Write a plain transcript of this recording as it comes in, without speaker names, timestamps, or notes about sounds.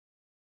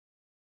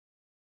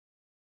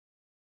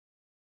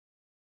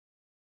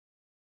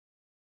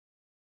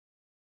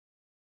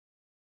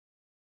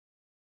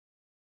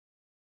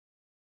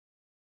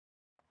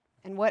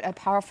And what a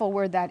powerful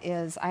word that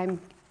is.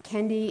 I'm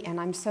Kendi, and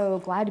I'm so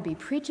glad to be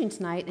preaching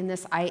tonight in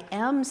this I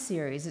Am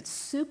series. It's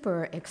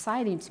super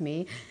exciting to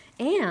me,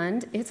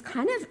 and it's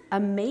kind of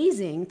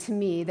amazing to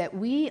me that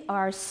we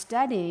are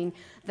studying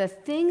the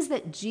things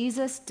that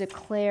Jesus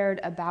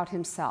declared about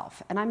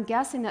himself. And I'm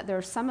guessing that there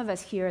are some of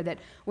us here that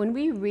when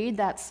we read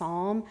that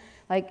psalm,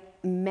 like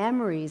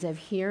memories of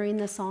hearing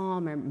the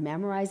psalm or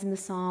memorizing the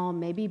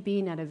psalm, maybe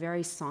being at a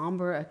very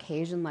somber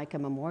occasion like a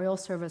memorial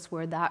service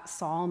where that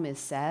psalm is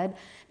said,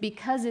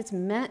 because it's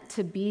meant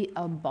to be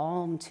a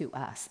balm to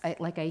us,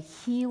 like a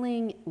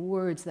healing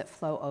words that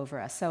flow over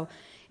us. So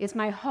it's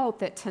my hope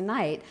that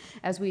tonight,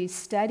 as we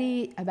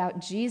study about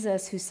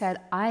Jesus who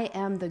said, I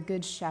am the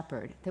good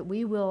shepherd, that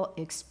we will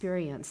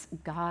experience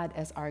God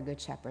as our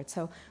good shepherd.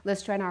 So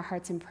let's join our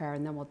hearts in prayer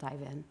and then we'll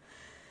dive in.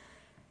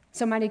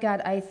 So, mighty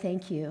God, I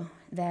thank you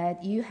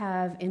that you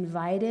have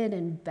invited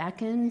and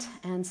beckoned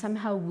and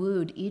somehow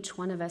wooed each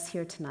one of us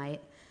here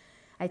tonight.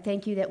 I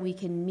thank you that we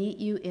can meet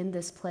you in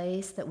this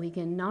place, that we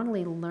can not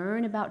only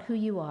learn about who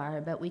you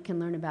are, but we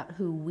can learn about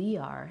who we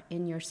are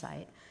in your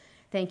sight.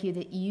 Thank you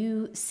that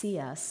you see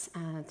us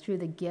through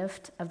the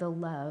gift of the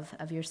love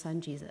of your Son,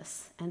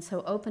 Jesus. And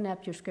so open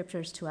up your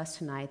scriptures to us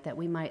tonight that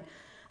we might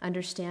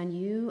understand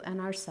you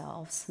and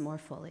ourselves more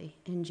fully.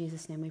 In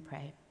Jesus' name we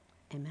pray.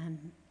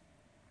 Amen.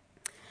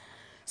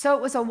 So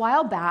it was a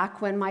while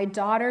back when my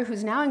daughter,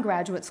 who's now in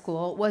graduate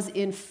school, was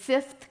in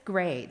 5th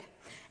grade.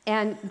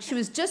 And she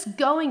was just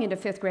going into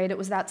 5th grade. It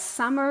was that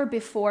summer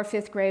before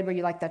 5th grade where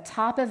you're like the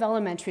top of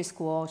elementary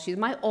school. She's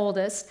my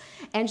oldest.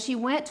 And she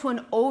went to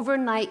an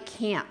overnight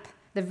camp.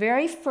 The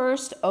very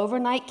first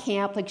overnight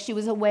camp, like she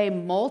was away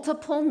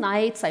multiple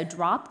nights. I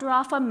dropped her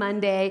off on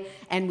Monday,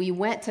 and we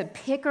went to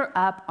pick her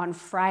up on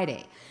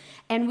Friday.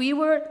 And we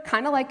were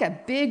kind of like a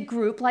big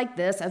group like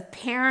this of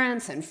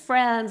parents and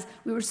friends.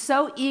 We were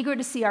so eager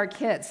to see our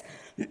kids.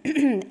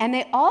 And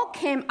they all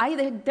came,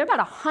 there are about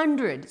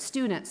 100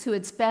 students who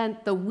had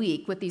spent the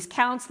week with these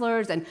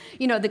counselors. And,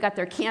 you know, they got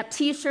their camp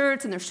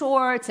t-shirts and their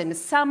shorts, and it's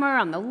summer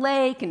on the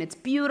lake, and it's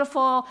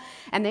beautiful.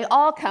 And they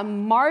all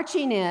come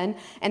marching in,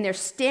 and they're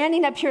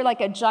standing up here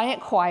like a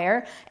giant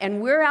choir,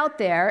 and we're out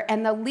there.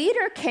 And the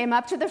leader came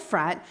up to the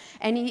front,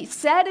 and he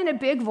said in a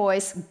big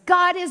voice,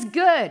 "God is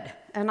good."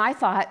 And I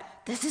thought,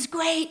 this is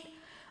great.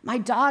 My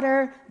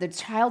daughter, the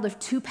child of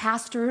 2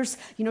 pastors,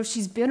 you know,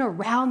 she's been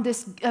around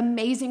this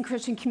amazing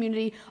Christian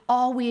community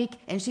all week,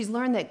 and she's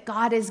learned that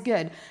God is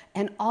good.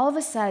 And all of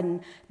a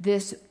sudden,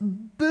 this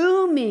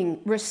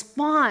booming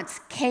response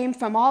came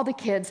from all the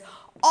kids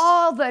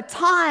all the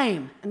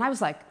time. And I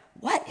was like,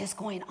 what is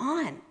going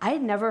on? I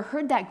had never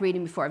heard that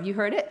greeting before. Have you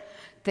heard it?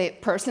 The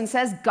person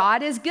says,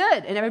 God is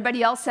good. And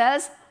everybody else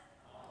says,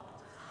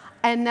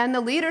 and then the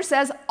leader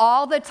says,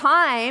 all the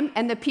time.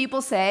 And the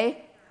people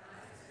say,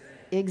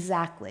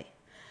 exactly.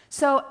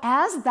 So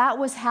as that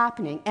was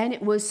happening, and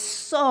it was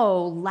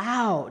so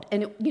loud,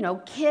 and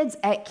kids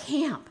at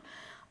camp,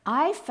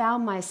 I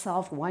found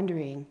myself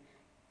wondering,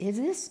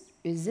 is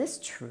this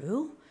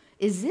true?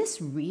 Is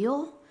this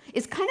real?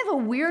 It's kind of a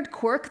weird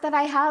quirk that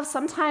I have.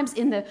 Sometimes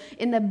in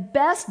the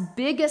best,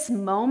 biggest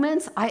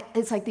moments,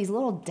 it's like these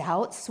little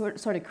doubts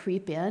sort of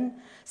creep in.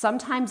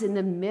 Sometimes in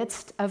the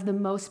midst of the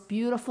most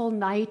beautiful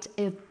night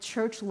of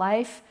church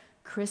life,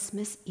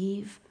 Christmas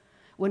Eve,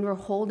 when we're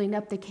holding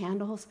up the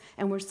candles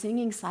and we're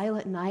singing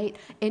Silent Night.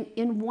 And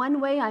in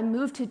one way, I'm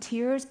moved to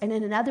tears, and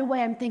in another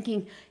way, I'm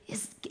thinking,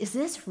 is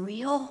this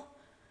real?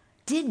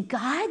 Did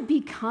God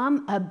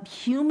become a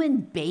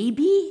human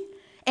baby?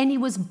 And he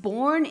was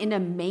born in a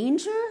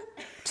manger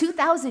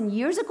 2,000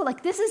 years ago?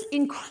 Like, this is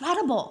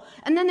incredible.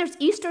 And then there's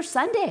Easter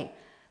Sunday.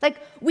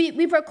 Like,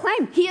 we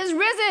proclaim, he is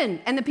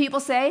risen. And the people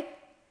say,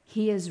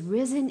 he is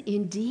risen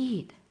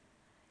indeed.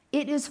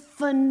 It is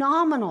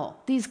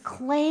phenomenal, these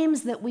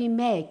claims that we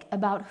make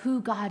about who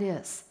God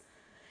is.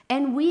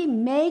 And we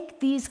make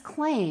these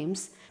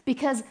claims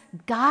because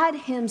God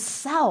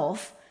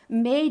himself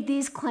made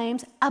these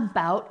claims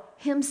about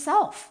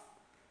himself.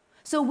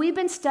 So we've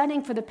been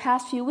studying for the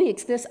past few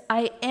weeks this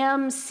I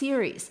Am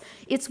series.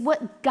 It's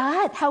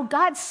how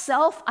God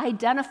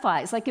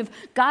self-identifies. Like if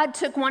God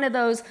took one of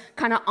those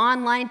kind of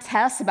online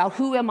tests about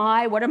who am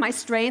I, what are my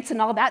strengths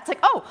and all that, it's like,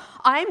 oh,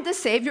 I'm the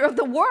Savior of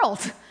the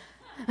world.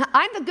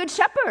 I'm the good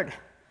shepherd.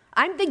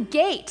 I'm the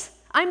gate.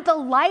 I'm the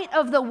light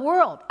of the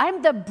world.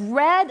 I'm the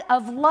bread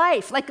of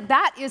life. Like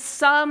that is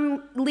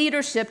some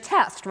leadership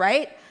test,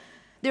 right?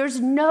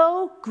 There's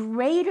no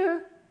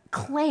greater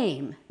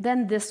claim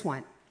than this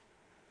one.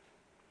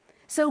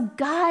 So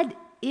God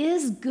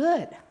is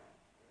good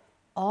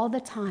all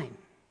the time.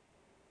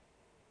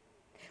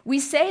 We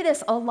say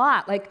this a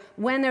lot, like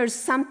when there's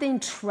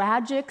something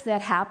tragic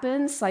that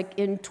happens, like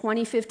in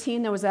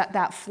 2015, there was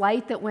that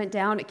flight that went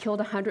down, it killed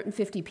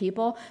 150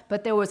 people,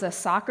 but there was a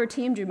soccer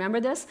team, do you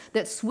remember this,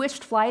 that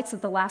switched flights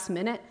at the last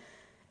minute?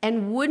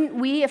 And wouldn't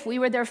we, if we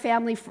were their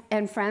family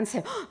and friends,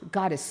 say, oh,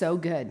 God is so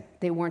good,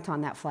 they weren't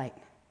on that flight.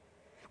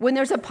 When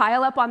there's a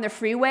pileup on the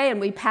freeway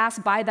and we pass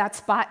by that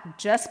spot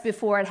just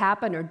before it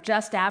happened or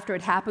just after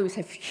it happened, we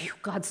say, phew,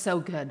 God's so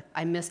good,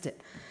 I missed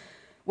it.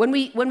 When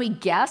we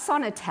guess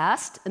on a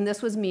test, and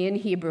this was me in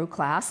Hebrew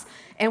class,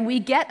 and we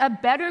get a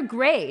better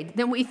grade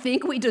than we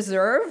think we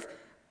deserve,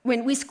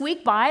 when we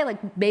squeak by,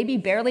 like maybe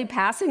barely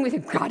passing, we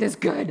think, God is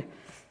good.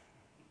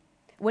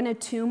 When a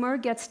tumor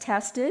gets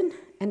tested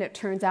and it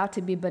turns out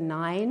to be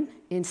benign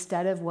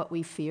instead of what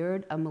we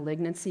feared, a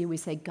malignancy, we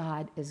say,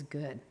 God is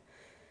good.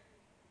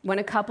 When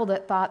a couple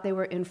that thought they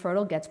were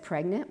infertile gets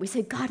pregnant, we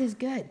say, God is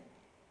good.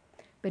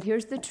 But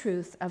here's the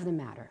truth of the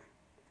matter.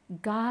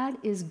 God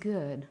is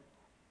good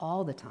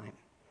all the time.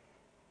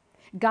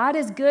 God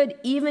is good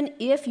even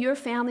if your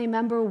family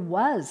member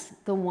was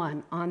the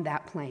one on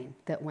that plane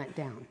that went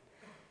down.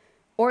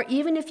 Or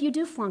even if you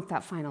do flunk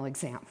that final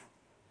exam.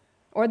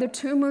 Or the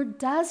tumor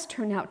does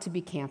turn out to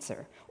be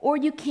cancer. Or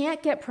you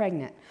can't get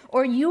pregnant.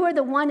 Or you are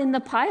the one in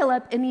the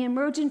pileup and the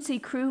emergency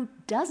crew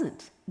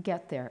doesn't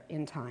get there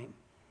in time.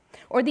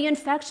 Or the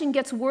infection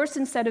gets worse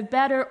instead of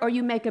better, or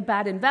you make a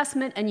bad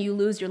investment and you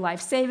lose your life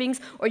savings,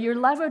 or your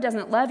lover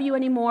doesn't love you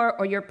anymore,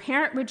 or your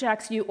parent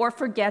rejects you or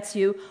forgets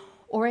you,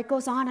 or it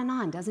goes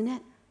on, doesn't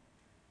it?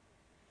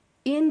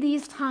 In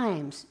these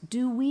times,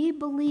 do we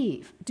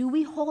believe, do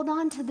we hold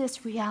on to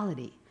this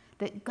reality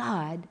that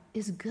God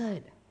is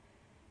good?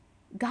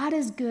 God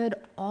is good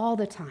all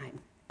the time.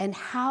 And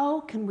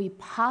how can we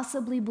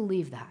possibly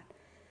believe that?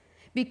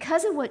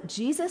 Because of what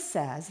Jesus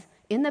says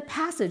in the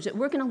passage that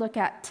we're going to look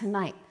at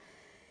tonight.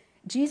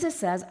 Jesus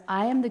says,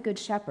 I am the good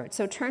shepherd.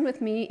 So turn with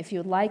me, if you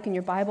would like, in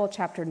your Bible,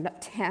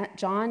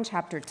 John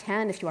chapter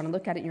 10. If you want to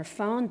look at it in your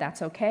phone,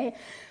 that's okay.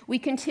 We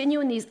continue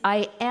in these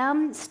I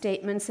am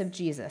statements of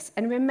Jesus.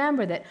 And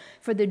remember that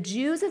for the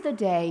Jews of the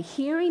day,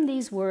 hearing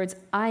these words,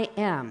 I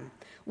am,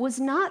 was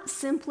not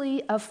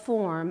simply a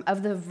form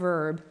of the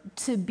verb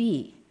to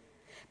be.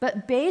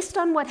 But based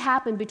on what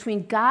happened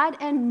between God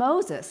and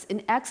Moses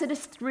in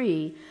Exodus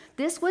 3,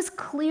 this was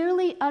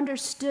clearly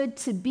understood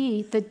to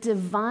be the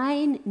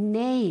divine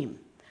name.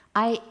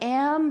 I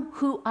am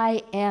who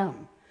I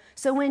am.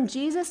 So when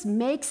Jesus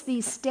makes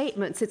these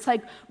statements, it's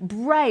like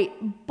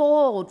bright,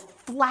 bold,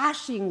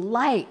 flashing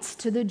lights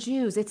to the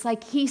Jews. It's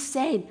like he's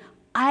saying,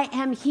 I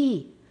am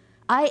he.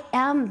 I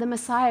am the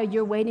Messiah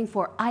you're waiting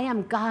for. I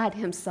am God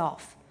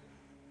himself.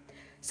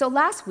 So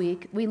last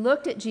week, we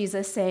looked at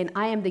Jesus saying,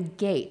 I am the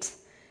gate.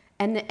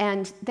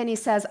 And then he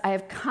says, I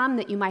have come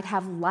that you might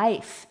have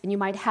life and you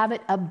might have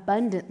it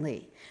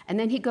abundantly. And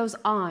then he goes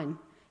on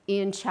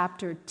in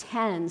chapter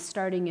 10,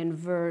 starting in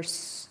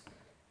verse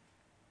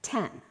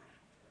 10.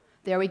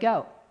 There we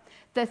go.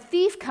 The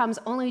thief comes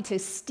only to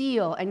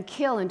steal and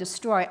kill and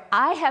destroy.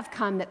 I have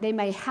come that they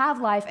may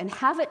have life and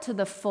have it to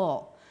the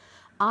full.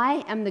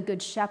 I am the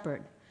good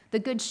shepherd. The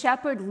good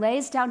shepherd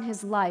lays down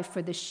his life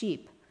for the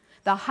sheep.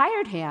 The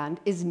hired hand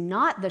is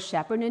not the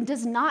shepherd and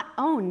does not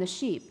own the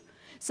sheep.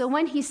 So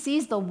when he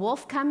sees the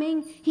wolf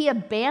coming, he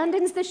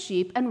abandons the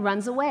sheep and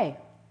runs away.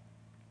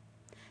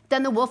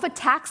 Then the wolf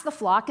attacks the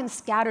flock and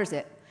scatters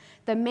it.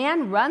 The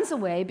man runs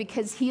away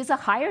because he is a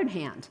hired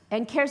hand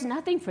and cares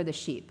nothing for the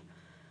sheep.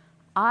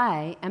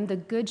 I am the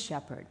good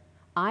shepherd.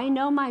 I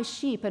know my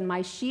sheep and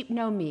my sheep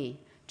know me,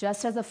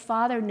 just as the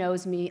Father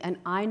knows me and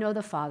I know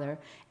the Father,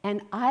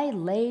 and I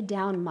lay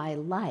down my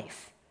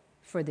life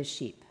for the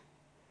sheep.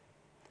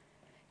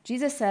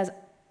 Jesus says,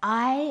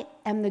 I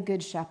am the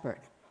good shepherd.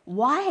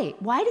 Why?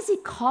 Why does he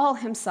call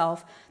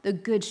himself the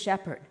good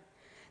shepherd?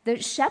 The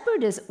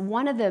shepherd is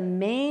one of the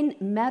main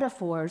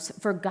metaphors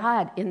for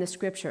God in the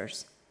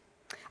scriptures.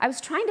 I was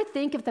trying to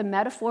think if the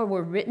metaphor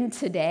were written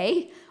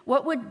today,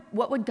 what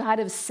would God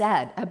have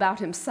said about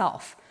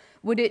himself?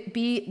 Would it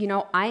be,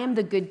 I am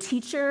the good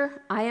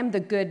teacher, I am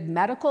the good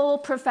medical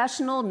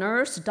professional,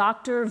 nurse,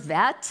 doctor,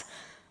 vet,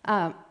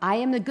 I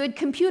am the good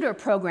computer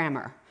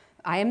programmer,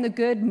 I am the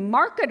good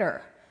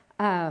marketer,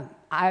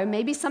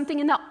 maybe something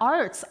in the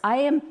arts. I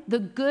am the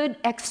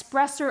good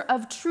expresser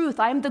of truth.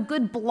 I am the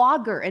good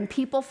blogger and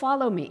people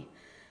follow me.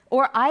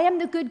 Or I am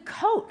the good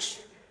coach.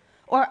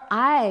 Or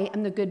I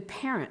am the good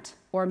parent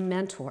or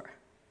mentor.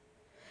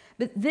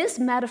 But this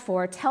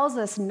metaphor tells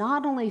us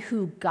not only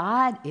who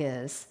God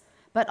is,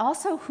 but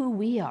also who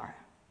we are.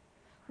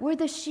 We're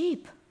the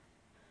sheep.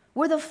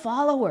 We're the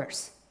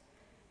followers.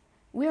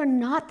 We are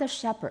not the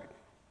shepherd.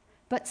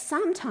 But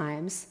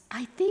sometimes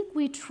I think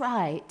we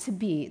try to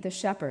be the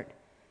shepherd.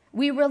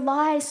 We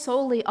rely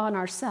solely on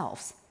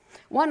ourselves.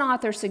 One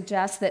author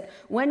suggests that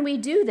when we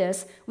do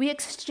this, we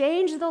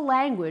exchange the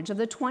language of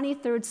the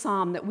 23rd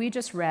Psalm that we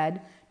just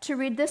read to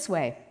read this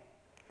way.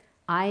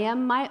 I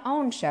am my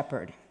own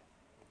shepherd.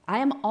 I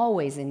am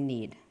always in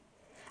need.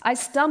 I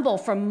stumble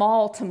from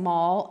mall to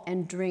mall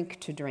and drink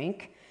to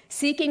drink,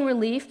 seeking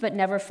relief but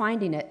never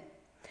finding it.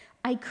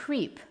 I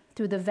creep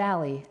through the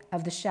valley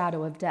of the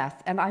shadow of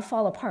death, and I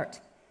fall apart.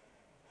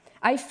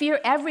 I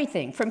fear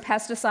everything from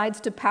pesticides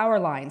to power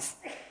lines.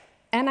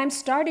 And I'm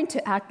starting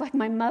to act like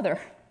my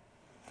mother.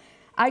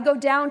 I go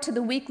down to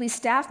the weekly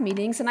staff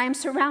meetings and I am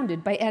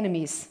surrounded by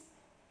enemies.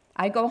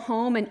 I go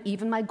home and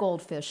even my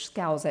goldfish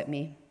scowls at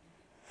me.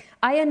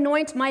 I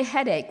anoint my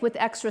headache with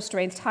extra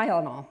strength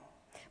Tylenol.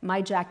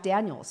 My Jack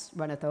Daniels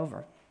runneth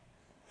over.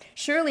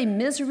 Surely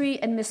misery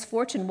and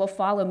misfortune will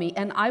follow me,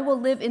 and I will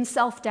live in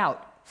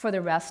self-doubt. for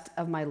the rest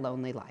of my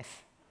lonely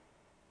life.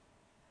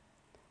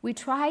 We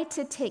try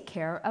to take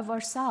care of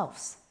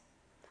ourselves.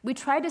 We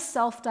try to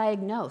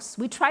self-diagnose.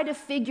 We try to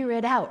figure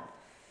it out.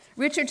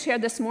 Richard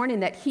shared this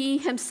morning that he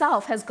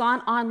himself has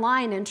gone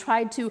online and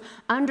tried to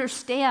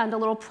understand a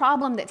little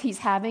problem that he's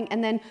having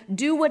and then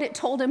do what it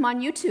told him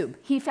on YouTube.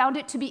 He found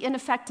it to be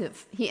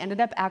ineffective. He ended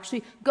up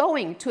actually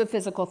going to a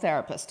physical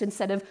therapist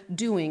instead of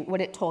doing what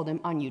it told him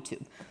on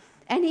YouTube.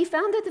 And he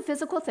found that the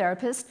physical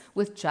therapist,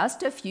 with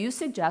just a few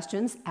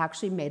suggestions,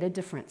 actually made a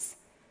difference.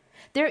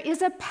 There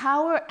is a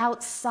power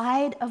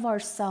outside of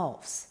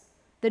ourselves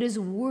that is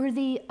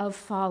worthy of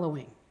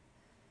following.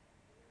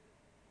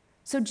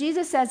 So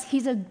Jesus says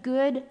he's a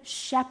good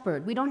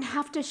shepherd. We don't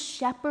have to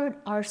shepherd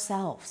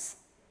ourselves.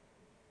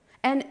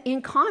 And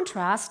in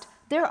contrast,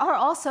 there are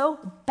also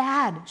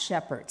bad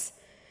shepherds.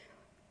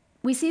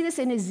 We see this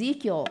in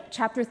Ezekiel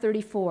chapter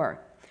 34.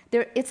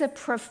 It's a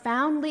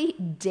profoundly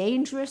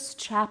dangerous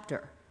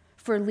chapter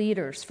for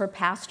leaders, for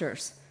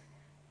pastors.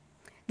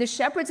 The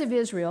shepherds of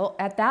Israel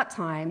at that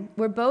time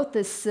were both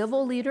the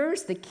civil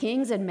leaders, the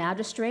kings and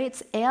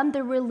magistrates, and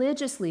the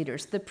religious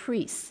leaders, the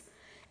priests.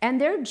 And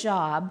their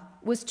job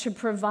was to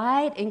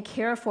provide and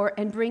care for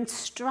and bring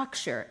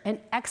structure and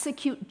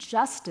execute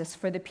justice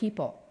for the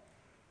people.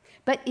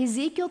 But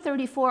Ezekiel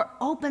 34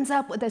 opens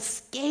up with a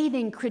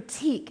scathing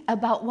critique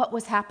about what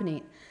was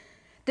happening.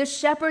 The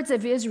shepherds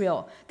of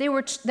Israel,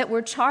 that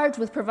were charged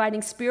with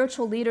providing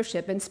spiritual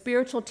leadership and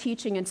spiritual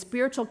teaching and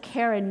spiritual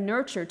care and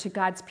nurture to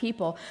God's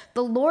people,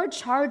 the Lord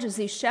charges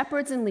these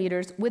shepherds and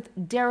leaders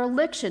with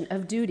dereliction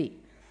of duty.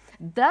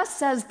 Thus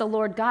says the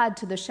Lord God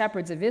to the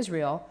shepherds of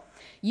Israel,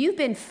 "You've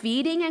been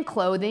feeding and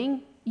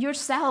clothing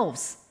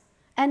yourselves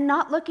and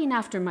not looking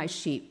after my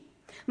sheep.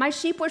 My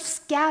sheep were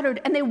scattered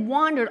and they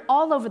wandered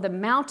all over the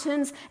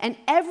mountains and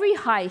every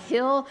high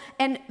hill."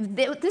 And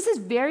this is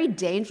very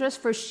dangerous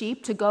for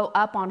sheep to go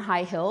up on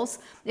high hills.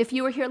 If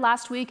you were here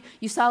last week,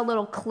 you saw a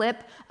little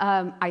clip,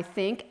 I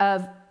think,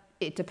 of,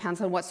 it depends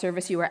on what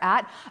service you were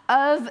at,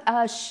 of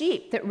a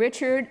sheep that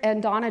Richard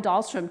and Donna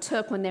Dahlstrom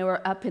took when they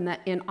were up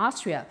in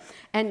Austria.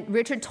 And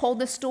Richard told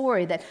the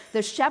story that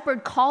the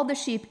shepherd called the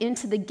sheep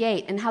into the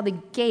gate and how the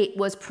gate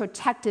was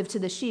protective to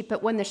the sheep.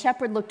 But when the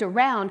shepherd looked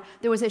around,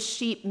 there was a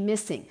sheep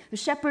missing. The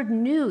shepherd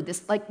knew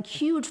this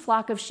huge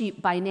flock of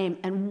sheep by name,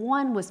 and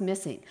one was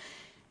missing.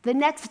 The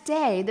next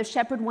day, the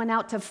shepherd went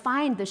out to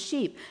find the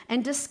sheep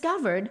and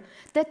discovered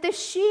that the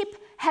sheep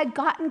had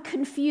gotten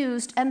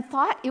confused and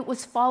thought it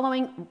was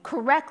following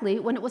correctly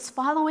when it was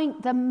following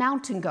the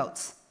mountain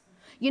goats.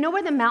 You know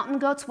where the mountain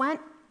goats went?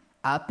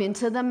 Up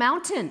into the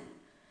mountain.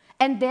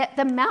 And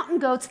the mountain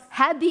goats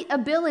had the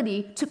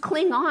ability to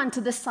cling on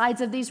to the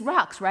sides of these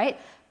rocks, right?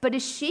 But a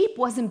sheep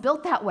wasn't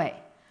built that way.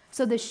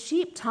 So the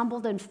sheep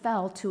tumbled and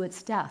fell to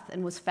its death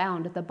and was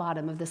found at the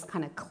bottom of this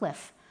kind of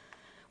cliff.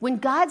 When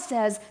God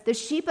says the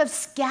sheep have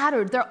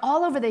scattered, they're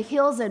all over the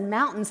hills and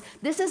mountains,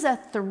 this is a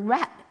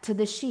threat to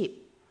the sheep.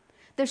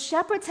 The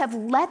shepherds have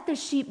let the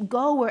sheep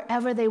go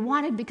wherever they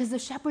wanted because the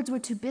shepherds were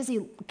too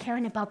busy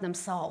caring about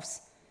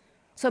themselves.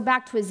 So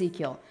back to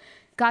Ezekiel.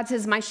 God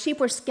says, "My sheep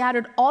were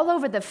scattered all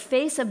over the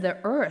face of the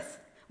earth,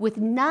 with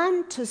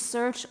none to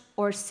search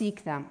or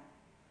seek them.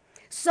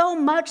 So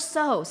much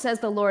so, says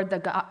the Lord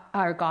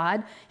our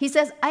God, he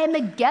says, I am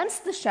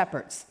against the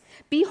shepherds.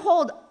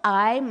 Behold,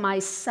 I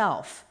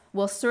myself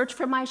will search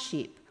for my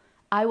sheep.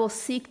 I will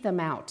seek them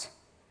out.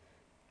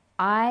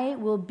 I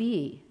will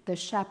be the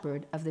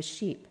shepherd of the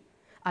sheep.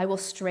 I will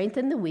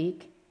strengthen the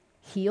weak,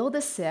 heal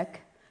the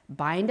sick,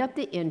 bind up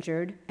the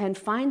injured, and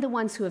find the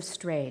ones who have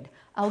strayed.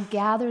 I'll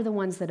gather the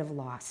ones that have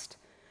lost."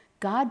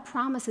 God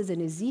promises in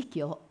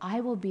Ezekiel,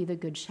 "I will be the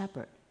good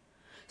shepherd."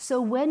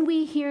 So when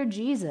we hear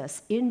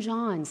Jesus in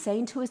John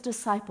saying to his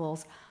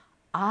disciples,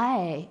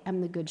 "I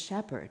am the good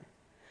shepherd,"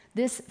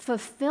 this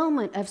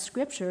fulfillment of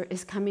Scripture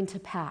is coming to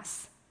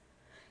pass.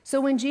 So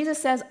when Jesus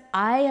says,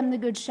 "I am the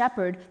good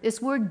shepherd," this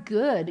word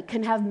 "good"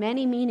 can have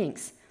many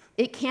meanings.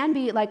 It can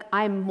be like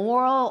I'm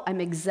moral,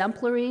 I'm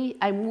exemplary,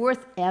 I'm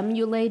worth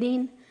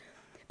emulating.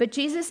 But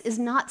Jesus is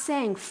not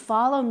saying,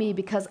 "Follow me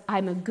because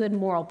I'm a good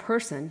moral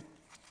person."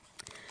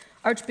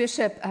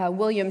 Archbishop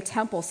William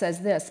Temple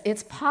says this: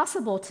 "It's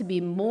possible to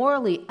be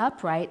morally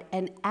upright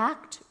and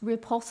act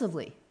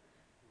repulsively."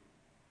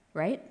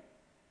 Right?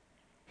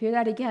 Hear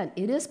that again.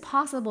 It is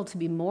possible to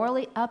be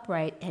morally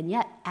upright and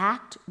yet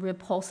act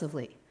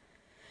repulsively.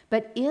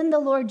 But in the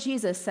Lord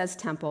Jesus, says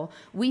Temple,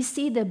 we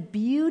see the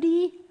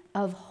beauty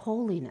of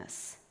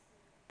holiness.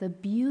 The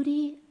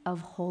beauty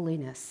of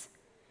holiness.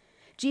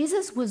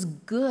 Jesus was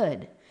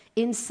good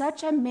in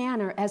such a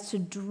manner as to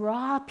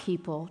draw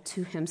people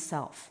to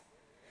himself.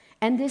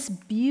 And this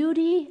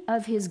beauty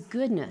of his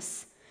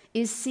goodness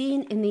is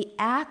seen in the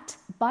act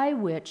by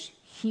which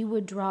he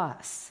would draw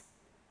us.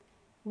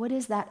 What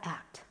is that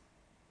act?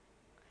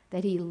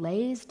 That he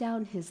lays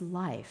down his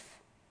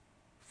life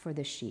for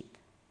the sheep.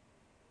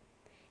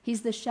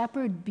 He's the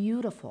shepherd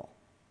beautiful,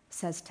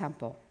 says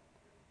Temple.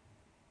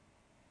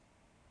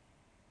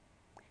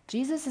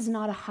 Jesus is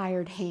not a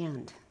hired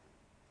hand.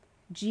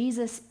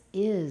 Jesus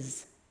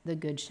is the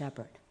good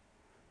shepherd.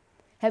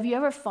 Have you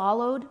ever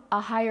followed a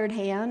hired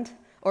hand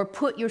or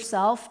put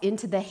yourself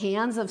into the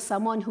hands of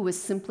someone who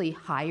was simply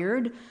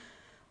hired?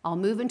 I'll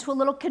move into a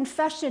little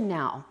confession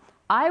now.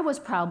 I was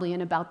probably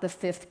in about the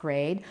 5th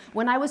grade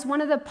when I was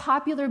one of the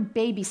popular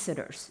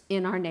babysitters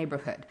in our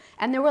neighborhood.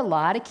 And there were a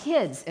lot of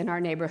kids in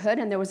our neighborhood,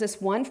 and there was this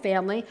one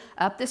family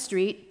up the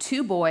street,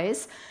 2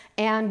 boys,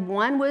 and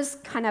one was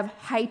kind of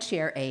high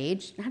chair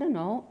age,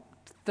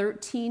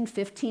 13,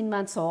 15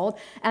 months old,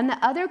 and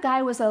the other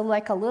guy was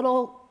like a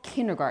little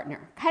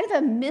kindergartner, kind of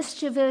a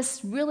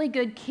mischievous, really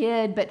good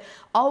kid, but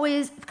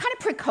always kind of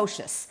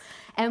precocious.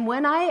 And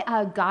when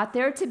I got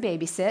there to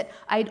babysit,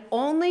 I'd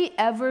only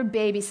ever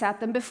babysat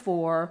them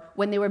before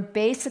when they were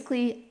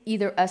basically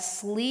either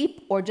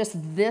asleep or just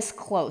this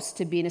close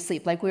to being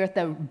asleep. Like we're at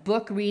the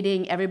book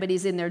reading,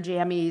 everybody's in their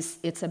jammies,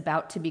 it's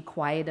about to be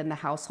quiet in the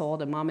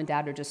household, and mom and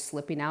dad are just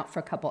slipping out for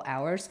a couple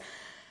hours.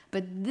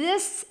 But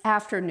this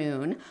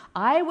afternoon,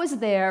 I was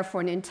there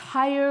for an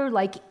entire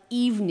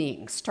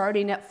evening,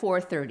 starting at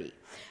 4:30.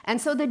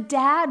 And so the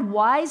dad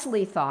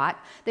wisely thought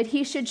that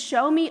he should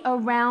show me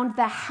around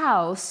the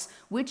house,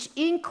 which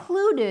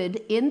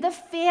included in the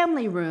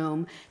family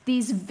room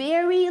these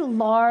very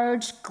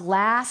large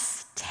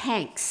glass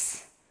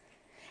tanks.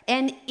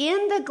 And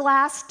in the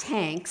glass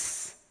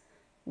tanks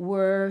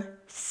were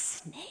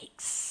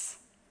snakes.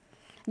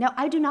 Now,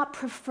 I do not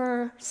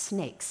prefer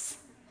snakes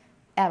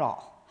at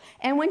all.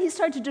 And when he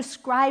started to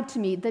describe to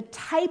me the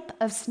type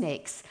of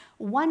snakes,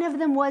 one of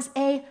them was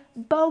a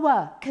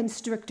boa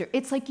constrictor.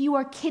 It's like, you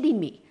are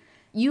kidding me.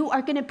 You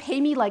are going to pay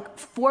me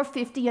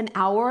 $4.50 an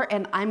hour,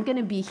 and I'm going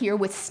to be here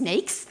with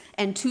snakes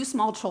and 2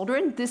 small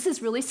children? This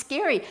is really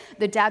scary.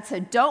 The dad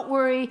said, don't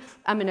worry.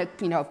 I'm going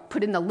to,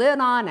 put in the lid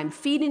on. I'm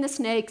feeding the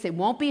snakes. They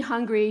won't be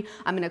hungry.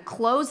 I'm going to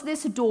close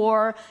this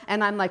door.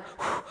 And I'm like,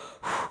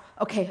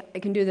 okay, I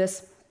can do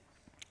this.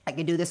 I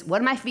can do this.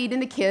 What am I feeding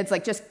the kids?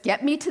 Just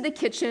get me to the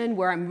kitchen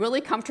where I'm really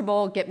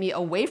comfortable. Get me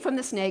away from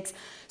the snakes.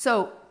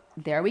 So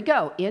there we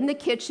go, in the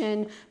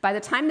kitchen. By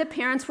the time the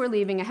parents were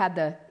leaving, I had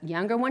the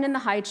younger one in the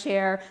high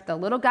chair, the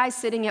little guy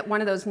sitting at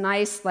one of those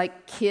nice,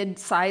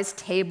 kid-sized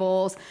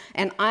tables,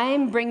 and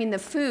I'm bringing the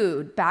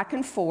food back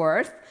and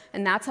forth,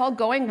 and that's all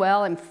going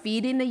well. I'm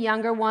feeding the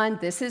younger one.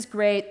 This is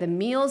great. The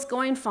meal's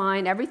going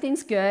fine.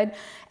 Everything's good.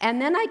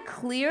 And then I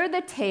clear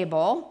the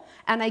table,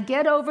 and I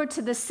get over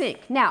to the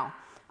sink. Now,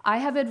 I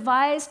have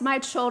advised my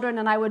children,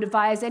 and I would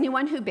advise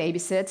anyone who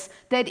babysits,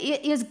 that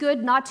it is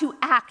good not to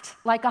act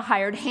like a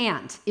hired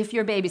hand if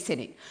you're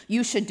babysitting.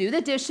 You should do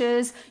the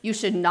dishes. You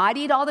should not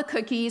eat all the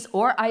cookies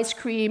or ice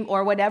cream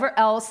or whatever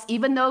else,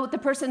 even though the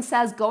person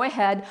says, go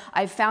ahead.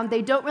 I've found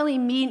they don't really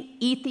mean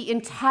eat the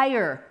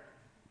entire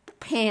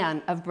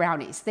pan of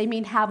brownies. They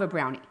mean have a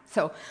brownie.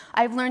 So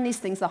I've learned these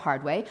things the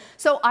hard way.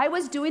 So I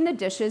was doing the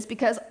dishes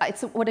because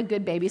it's what a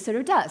good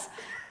babysitter does.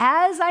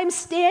 As I'm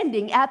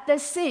standing at the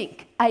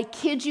sink, I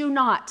kid you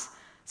not,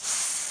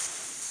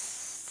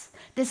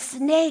 the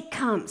snake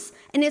comes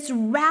and it's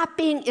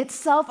wrapping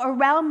itself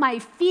around my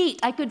feet.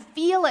 I could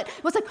feel it.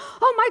 It was like,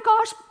 oh my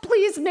gosh,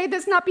 please, may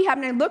this not be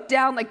happening. I looked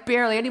down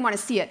barely. I didn't want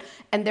to see it.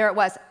 And there it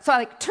was. So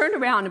I turned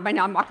around, and by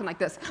now I'm walking like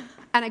this.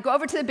 And I go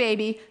over to the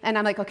baby, and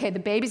I'm like, okay, the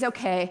baby's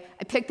okay.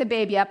 I pick the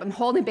baby up. I'm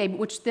holding the baby,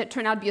 which that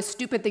turned out to be a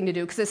stupid thing to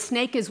do because the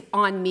snake is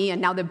on me, and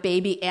now the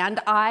baby and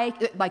I,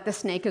 the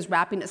snake is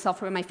wrapping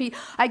itself around my feet.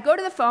 I go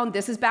to the phone.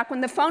 This is back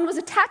when the phone was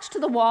attached to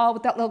the wall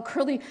with that little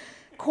curly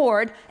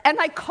cord, and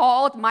I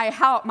called my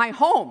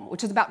home,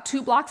 which is about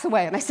 2 blocks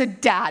away, and I said,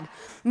 Dad,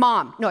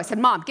 Mom. No, I said,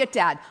 Mom, get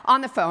Dad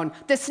on the phone.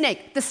 The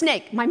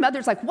snake. My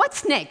mother's like, what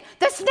snake?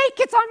 The snake,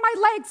 it's on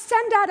my legs.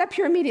 Send Dad up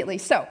here immediately.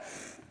 So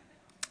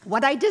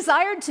what I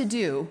desired to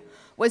do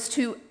was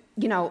to,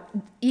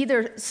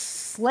 either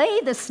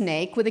slay the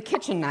snake with a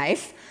kitchen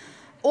knife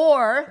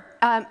or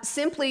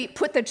simply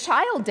put the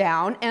child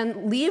down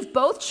and leave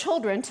both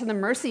children to the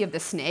mercy of the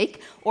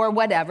snake or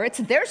whatever. It's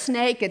their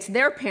snake. It's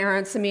their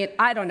parents.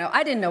 I don't know.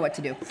 I didn't know what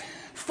to do.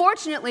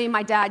 Fortunately,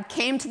 my dad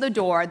came to the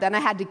door. Then I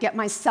had to get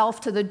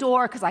myself to the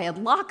door because I had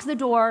locked the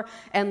door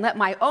and let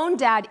my own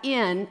dad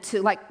in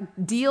to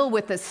deal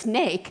with the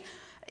snake.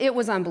 It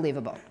was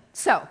unbelievable.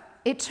 So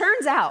it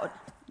turns out,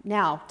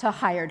 now to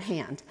hired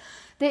hand,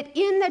 that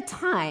in the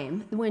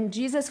time when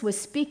Jesus was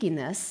speaking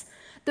this,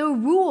 the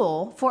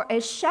rule for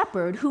a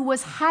shepherd who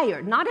was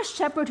hired, not a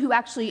shepherd who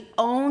actually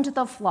owned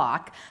the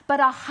flock, but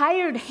a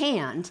hired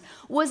hand,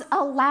 was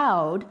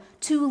allowed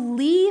to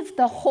leave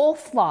the whole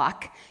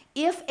flock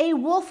if a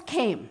wolf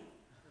came.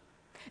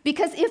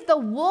 Because if the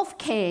wolf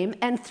came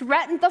and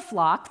threatened the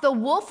flock, the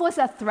wolf was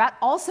a threat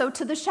also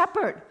to the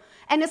shepherd.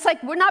 And it's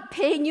we're not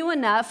paying you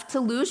enough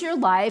to lose your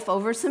life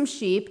over some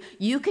sheep.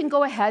 You can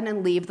go ahead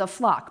and leave the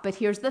flock. But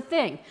here's the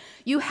thing.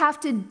 You have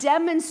to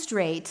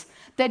demonstrate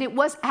that it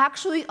was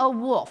actually a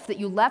wolf, that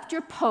you left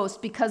your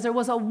post because there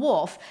was a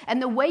wolf. And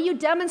the way you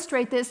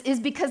demonstrate this is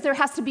because there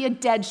has to be a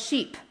dead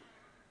sheep.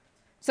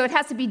 So it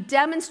has to be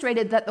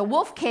demonstrated that the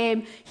wolf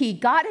came, he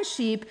got a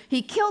sheep,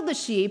 he killed the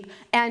sheep,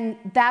 and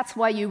that's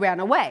why you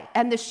ran away.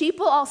 And the sheep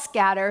will all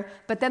scatter,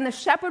 but then the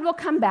shepherd will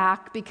come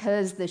back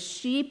because the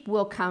sheep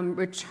will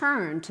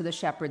return to the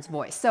shepherd's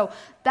voice. So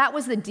that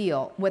was the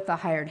deal with the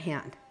hired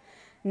hand.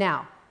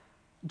 Now,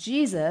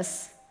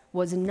 Jesus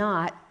was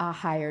not a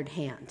hired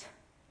hand.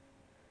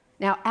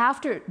 Now,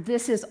 after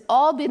this has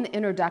all been the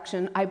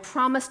introduction, I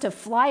promise to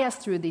fly us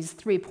through these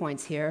 3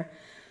 points here.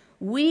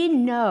 We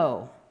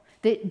know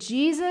that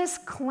Jesus'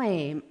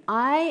 claim,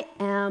 I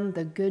am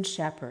the good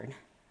shepherd,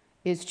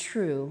 is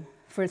true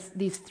for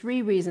these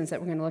 3 reasons that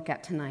we're going to look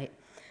at tonight.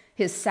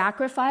 His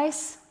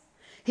sacrifice,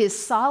 his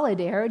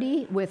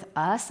solidarity with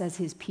us as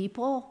his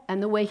people,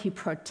 and the way he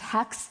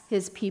protects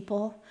his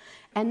people,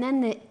 and then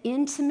the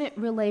intimate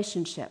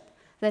relationship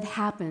that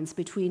happens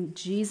between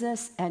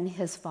Jesus and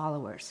his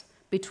followers,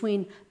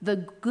 between the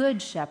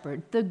good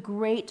shepherd, the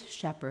great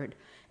shepherd,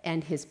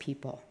 and his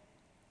people.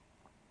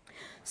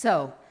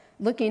 So,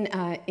 looking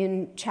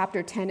in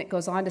chapter 10, it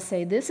goes on to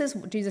say,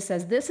 Jesus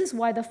says, this is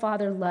why the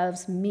Father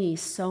loves me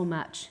so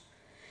much,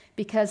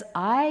 because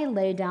I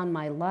lay down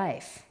my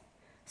life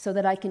so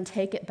that I can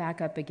take it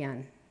back up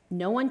again.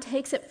 No one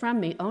takes it from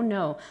me. Oh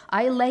no,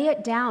 I lay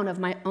it down of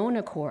my own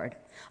accord.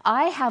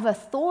 I have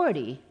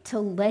authority to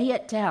lay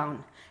it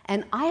down,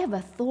 and I have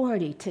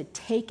authority to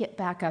take it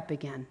back up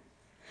again.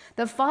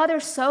 The Father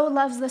so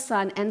loves the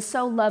Son and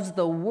so loves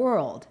the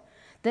world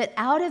that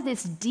out of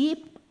this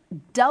deep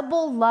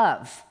double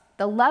love,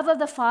 the love of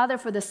the Father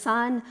for the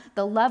Son,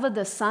 the love of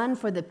the Son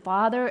for the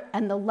Father,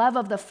 and the love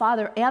of the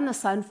Father and the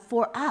Son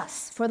for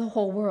us, for the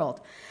whole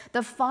world.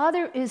 The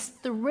Father is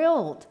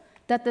thrilled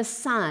that the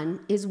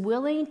Son is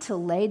willing to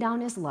lay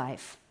down his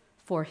life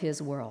for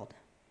his world.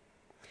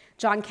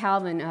 John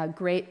Calvin, a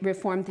great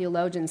Reformed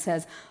theologian,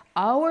 says,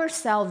 our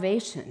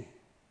salvation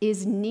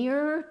is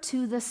nearer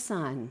to the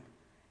Son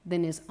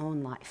than his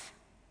own life.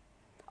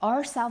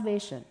 Our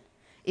salvation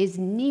is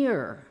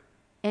nearer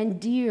and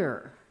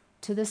dearer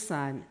to the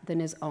Son than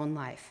his own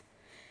life.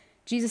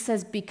 Jesus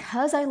says,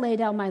 because I lay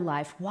down my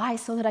life, why?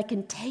 So that I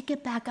can take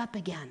it back up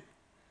again.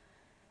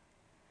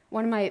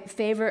 One of my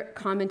favorite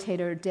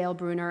commentator, Dale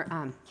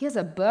Bruner, he has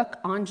a book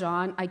on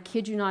John. I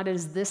kid you not, it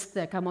is this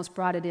thick. I almost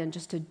brought it in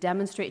just to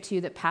demonstrate to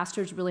you that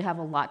pastors really have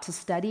a lot to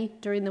study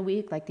during the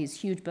week, like these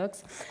huge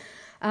books.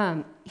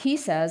 He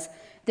says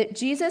that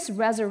Jesus'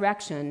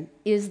 resurrection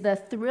is the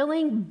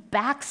thrilling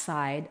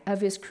backside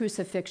of his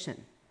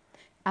crucifixion.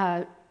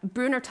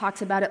 Bruner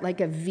talks about it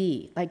like a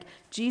V, like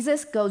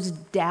Jesus goes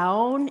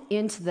down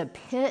into the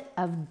pit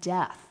of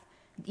death,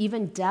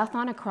 even death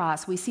on a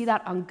cross. We see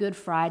that on Good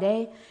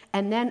Friday,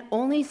 and then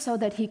only so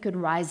that he could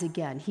rise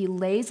again. He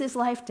lays his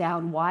life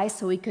down. Why?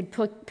 So he could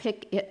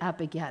pick it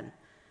up again.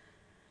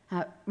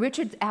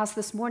 Richard asked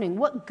this morning,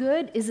 what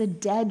good is a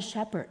dead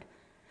shepherd?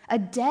 A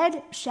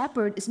dead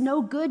shepherd is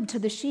no good to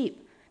the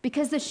sheep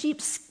because the sheep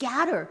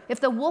scatter. If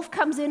the wolf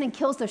comes in and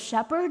kills the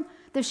shepherd,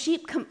 the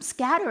sheep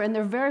scatter and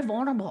they're very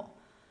vulnerable.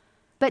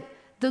 But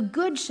the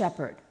good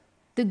shepherd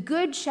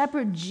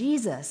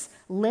Jesus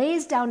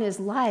lays down his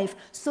life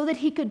so that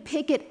he could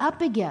pick it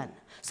up again,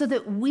 so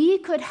that we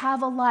could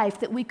have a life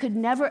that we could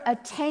never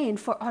attain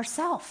for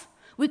ourselves.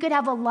 We could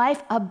have a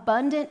life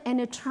abundant and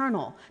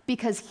eternal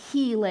because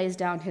he lays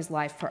down his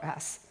life for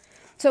us.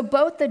 So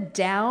both the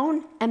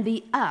down and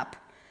the up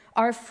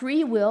are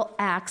free will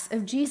acts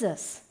of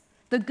Jesus,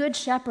 the good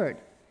shepherd.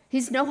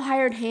 He's no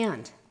hired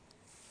hand.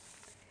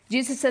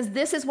 Jesus says,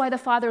 this is why the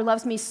Father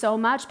loves me so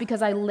much,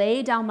 because I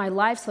lay down my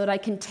life so that I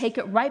can take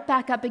it right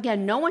back up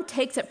again. No one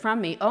takes it from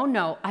me. Oh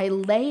no, I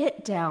lay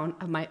it down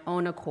of my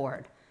own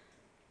accord.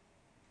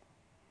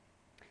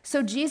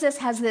 So Jesus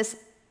has this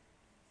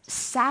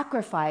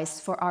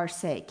sacrifice for our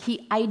sake.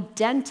 He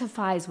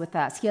identifies with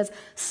us. He has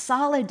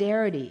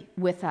solidarity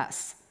with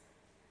us.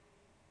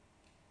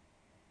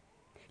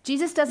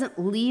 Jesus doesn't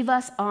leave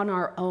us on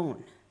our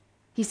own.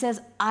 He says,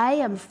 I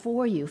am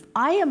for you. If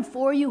I am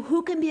for you,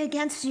 who can be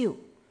against you?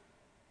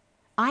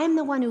 I am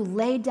the one who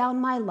laid down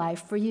my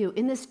life for you.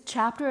 In this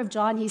chapter of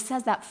John, he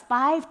says that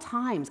 5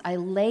 times. I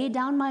lay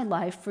down my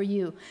life for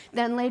you.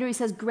 Then later he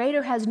says,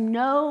 greater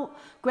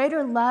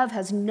love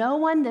has no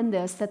one than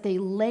this, that they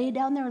lay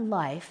down their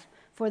life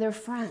for their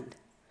friend.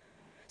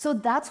 So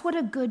that's what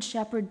a good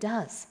shepherd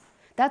does.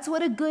 That's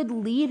what a good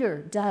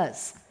leader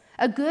does.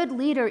 A good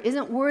leader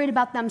isn't worried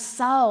about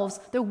themselves.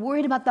 They're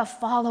worried about the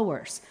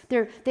followers.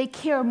 They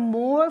care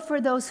more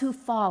for those who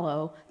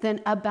follow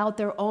than about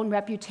their own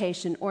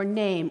reputation or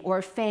name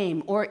or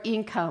fame or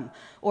income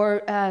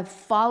or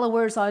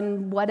followers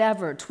on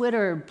whatever,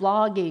 Twitter,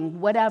 blogging,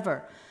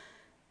 whatever.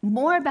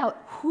 More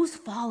about who's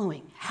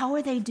following, how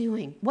are they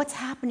doing, what's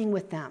happening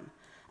with them.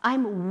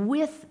 I'm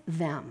with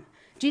them.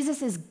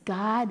 Jesus is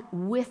God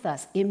with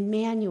us,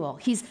 Emmanuel.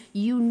 He's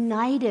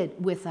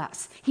united with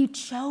us. He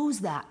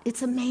chose that.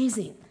 It's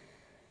amazing.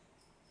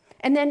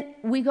 And then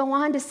we go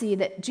on to see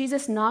that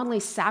Jesus not only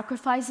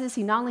sacrifices,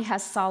 he not only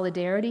has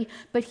solidarity,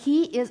 but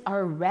he is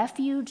our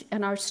refuge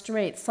and our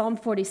strength. Psalm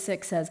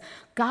 46 says,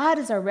 God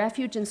is our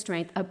refuge and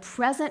strength, a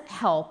present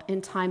help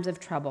in times of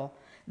trouble.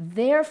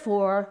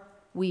 Therefore,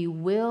 we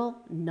will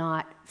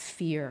not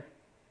fear.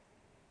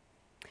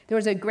 There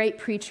was a great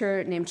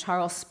preacher named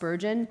Charles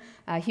Spurgeon.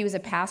 He was a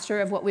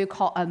pastor of what we would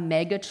call a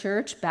mega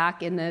church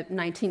back in the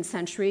 19th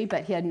century,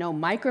 but he had no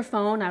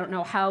microphone. I don't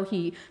know how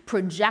he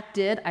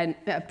projected and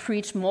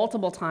preached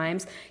multiple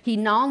times. He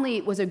not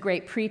only was a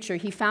great preacher,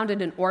 he founded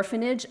an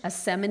orphanage, a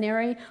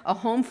seminary, a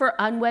home for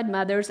unwed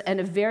mothers, and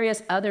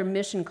various other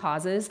mission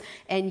causes.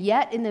 And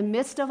yet, in the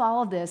midst of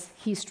all of this,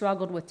 he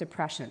struggled with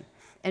depression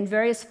and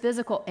various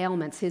physical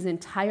ailments his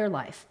entire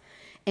life.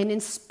 And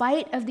in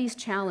spite of these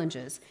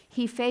challenges,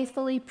 he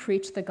faithfully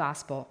preached the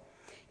gospel.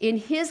 In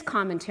his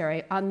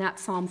commentary on that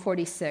Psalm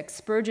 46,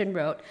 Spurgeon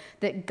wrote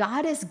that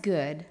God is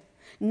good,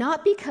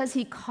 not because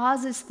he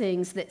causes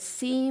things that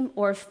seem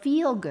or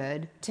feel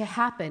good to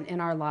happen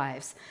in our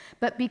lives,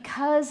 but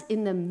because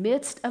in the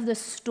midst of the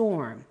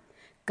storm,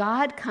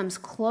 God comes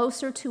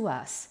closer to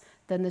us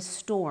than the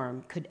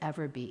storm could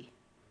ever be.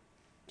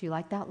 Do you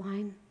like that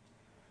line?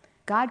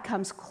 God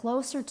comes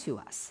closer to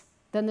us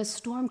than the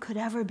storm could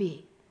ever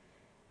be.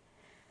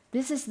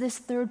 This is this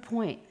third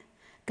point.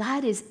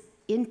 God is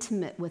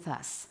intimate with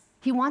us.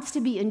 He wants to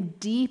be in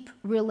deep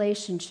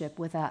relationship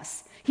with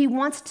us. He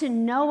wants to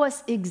know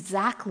us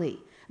exactly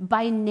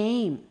by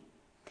name.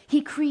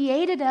 He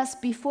created us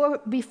before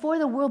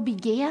the world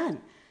began.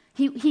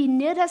 He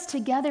knit us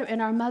together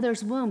in our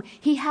mother's womb.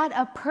 He had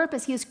a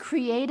purpose. He has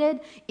created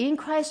in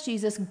Christ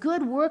Jesus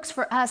good works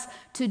for us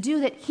to do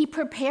that he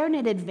prepared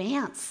in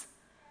advance.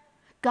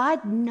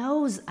 God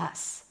knows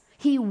us.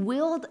 He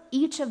willed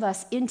each of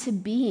us into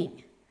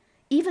being.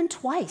 Even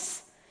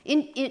twice,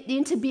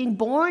 into being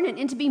born and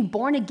into being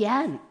born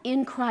again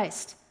in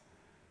Christ.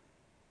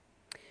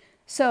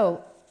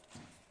 So,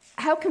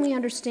 how can we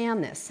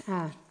understand this?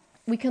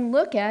 We can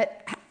look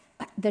at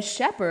the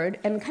shepherd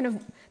and kind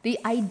of the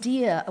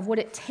idea of what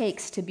it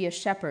takes to be a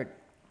shepherd.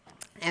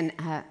 And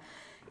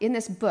in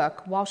this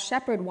book, While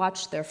Shepherds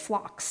Watch Their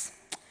Flocks,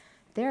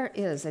 there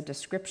is a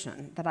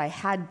description that I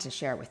had to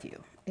share with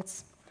you.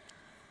 It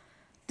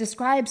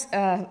describes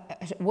a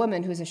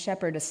woman who's a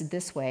shepherdess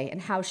this way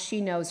and how she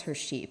knows her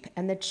sheep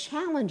and the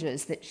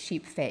challenges that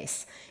sheep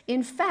face.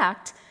 In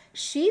fact,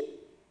 sheep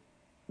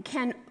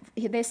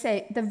they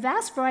say, the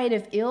vast variety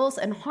of ills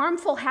and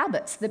harmful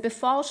habits that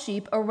befall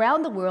sheep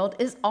around the world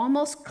is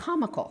almost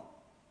comical.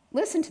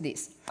 Listen to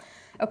these.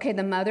 Okay,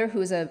 the mother,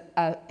 who's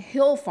a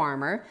hill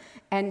farmer,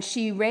 and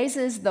she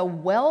raises the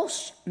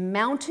Welsh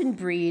mountain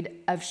breed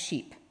of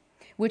sheep,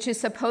 which is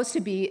supposed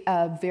to be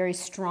a very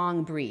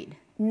strong breed.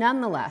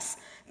 Nonetheless,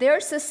 they're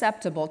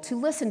susceptible to,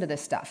 listen to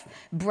this stuff,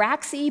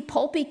 braxy,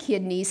 pulpy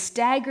kidneys,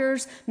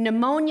 staggers,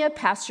 pneumonia,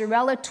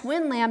 pastorella,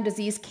 twin lamb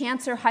disease,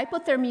 cancer,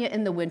 hypothermia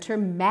in the winter,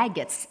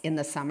 maggots in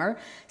the summer,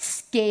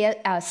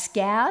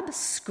 scab,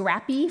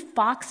 scrappy,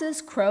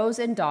 foxes, crows,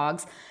 and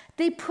dogs.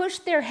 They push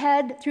their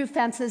head through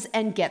fences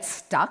and get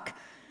stuck.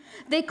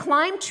 They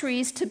climb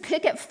trees to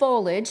pick at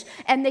foliage,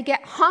 and they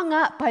get hung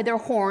up by their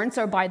horns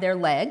or by their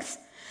legs.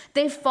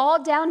 They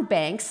fall down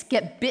banks,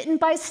 get bitten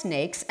by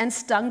snakes and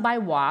stung by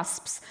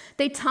wasps.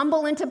 They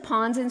tumble into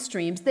ponds and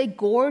streams. They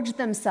gorge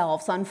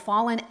themselves on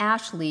fallen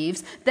ash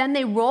leaves. Then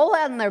they roll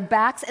out on their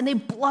backs and they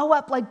blow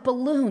up like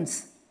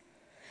balloons.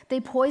 They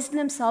poison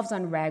themselves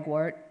on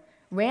ragwort.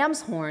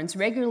 Ram's horns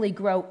regularly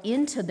grow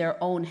into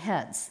their own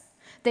heads.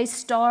 They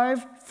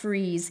starve,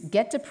 freeze,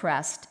 get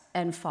depressed,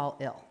 and fall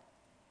ill.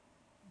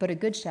 But a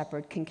good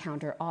shepherd can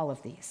counter all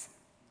of these.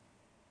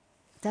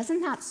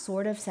 Doesn't that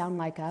sort of sound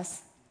like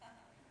us?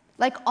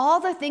 Like all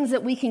the things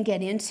that we can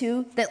get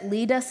into that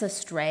lead us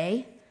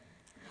astray,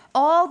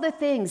 all the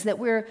things that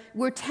we're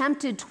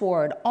tempted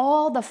toward,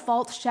 all the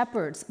false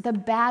shepherds, the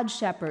bad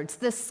shepherds,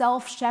 the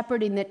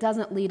self-shepherding that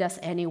doesn't lead us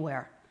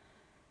anywhere.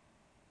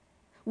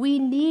 We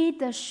need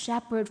the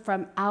shepherd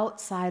from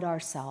outside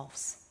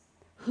ourselves,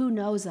 who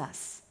knows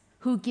us,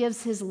 who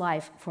gives his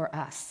life for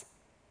us.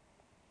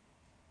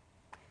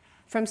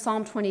 From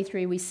Psalm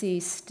 23, we see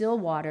still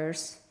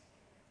waters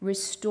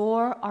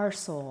restore our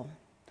soul.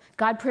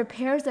 God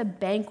prepares a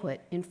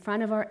banquet in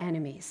front of our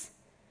enemies.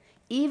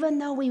 Even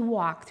though we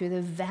walk through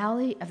the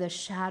valley of the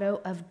shadow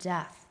of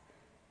death,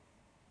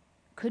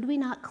 could we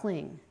not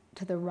cling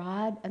to the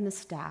rod and the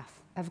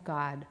staff of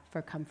God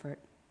for comfort?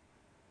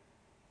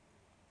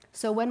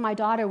 So when my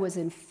daughter was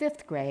in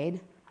 5th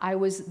grade, I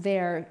was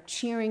there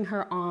cheering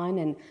her on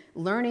and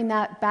learning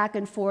that back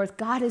and forth.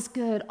 God is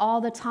good all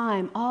the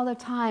time,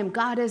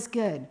 God is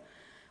good.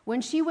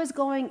 When she was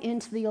going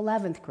into the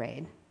 11th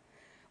grade,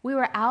 we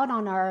were out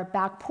on our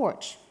back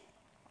porch.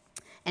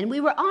 And we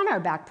were on our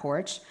back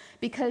porch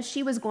because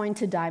she was going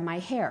to dye my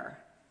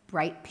hair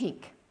bright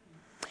pink.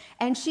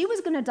 And she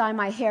was going to dye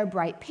my hair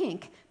bright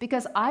pink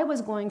because I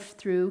was going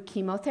through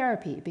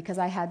chemotherapy because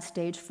I had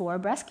stage 4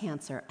 breast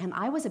cancer. And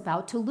I was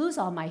about to lose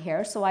all my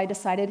hair, so I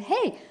decided,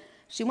 hey,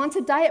 she wants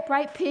to dye it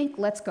bright pink,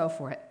 let's go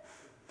for it.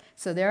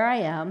 So there I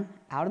am,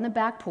 out on the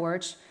back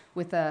porch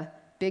with a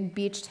big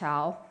beach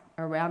towel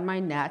around my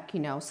neck,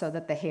 so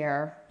that the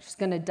hair, she's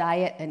going to dye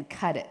it and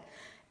cut it.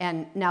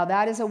 And now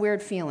that is a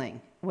weird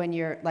feeling when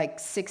your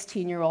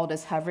 16-year-old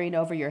is hovering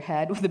over your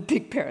head with a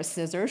big pair of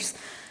scissors.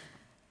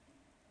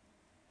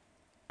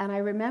 And I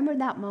remembered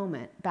that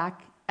moment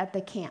back at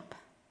the camp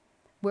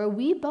where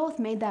we both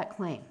made that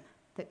claim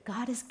that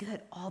God is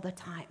good all the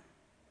time.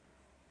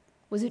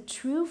 Was it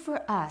true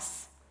for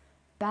us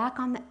back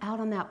out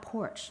on that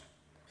porch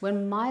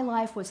when my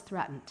life was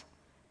threatened,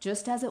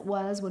 just as it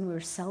was when we were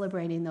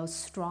celebrating those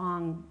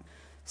strong,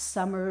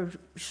 summer,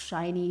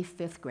 shiny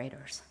fifth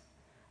graders?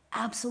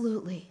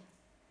 Absolutely.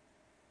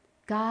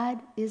 God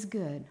is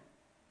good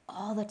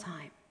all the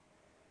time.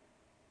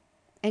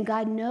 And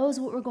God knows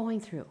what we're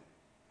going through.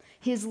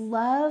 His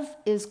love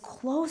is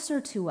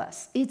closer to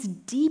us. It's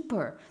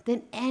deeper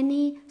than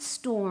any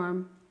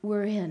storm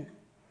we're in.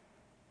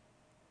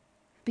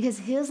 Because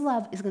his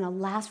love is going to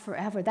last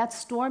forever. That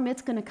storm,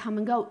 it's going to come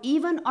and go.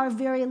 Even our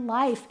very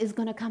life is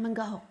going to come and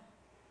go.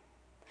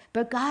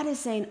 But God is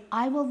saying,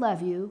 I will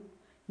love you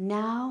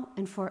now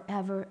and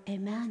forever.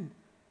 Amen.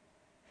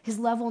 His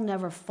love will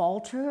never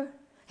falter.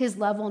 His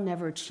love will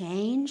never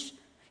change.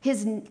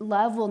 His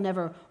love will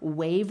never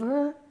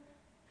waver.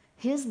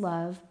 His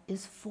love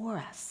is for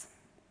us.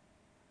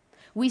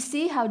 We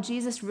see how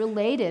Jesus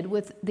related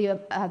with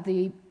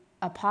the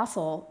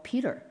apostle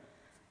Peter.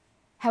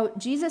 How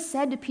Jesus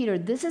said to Peter,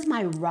 this is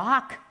my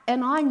rock,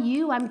 and on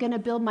you I'm going to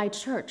build my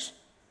church.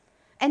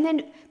 And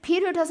then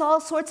Peter does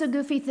all sorts of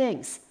goofy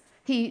things.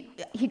 He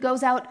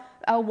goes out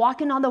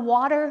walking on the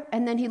water,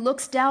 and then he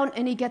looks down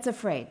and he gets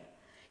afraid.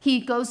 He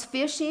goes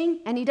fishing,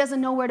 and he doesn't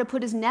know where to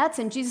put his nets,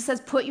 and Jesus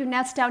says, put your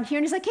nets down here.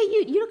 And he's like, hey,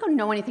 you don't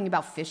know anything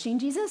about fishing,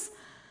 Jesus.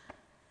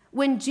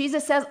 When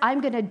Jesus says,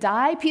 I'm going to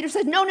die, Peter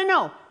says,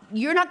 no,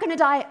 you're not going to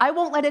die. I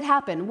won't let it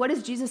happen. What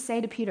does Jesus say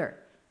to Peter?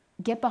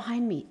 Get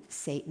behind me,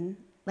 Satan.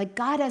 Like,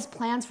 God has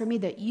plans for me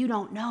that you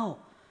don't know.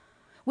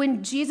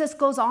 When Jesus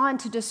goes on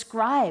to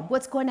describe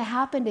what's going to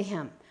happen to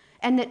him,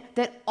 and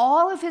that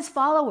all of his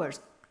followers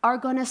are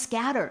going to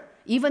scatter,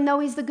 even though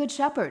he's the good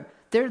shepherd.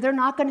 They're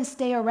not going to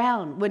stay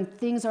around when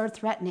things are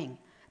threatening.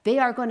 They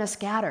are going to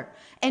scatter.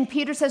 And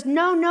Peter says,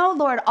 no,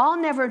 Lord, I'll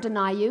never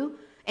deny you.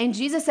 And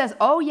Jesus says,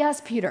 oh,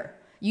 yes, Peter,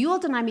 you will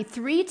deny me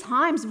 3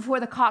 times before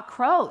the cock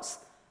crows.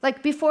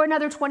 Like, before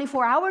another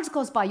 24 hours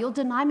goes by, you'll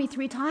deny me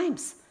 3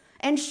 times.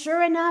 And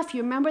sure enough,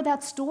 you remember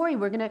that story.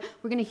 We're gonna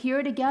hear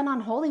it again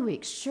on Holy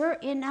Week. Sure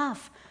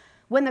enough,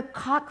 when the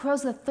cock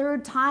crows the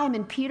 3rd time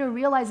and Peter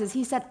realizes,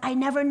 he said, I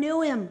never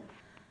knew him.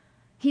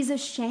 He's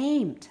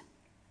ashamed.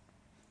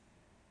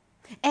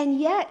 And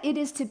yet it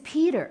is to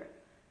Peter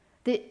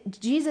that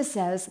Jesus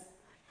says,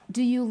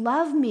 do you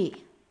love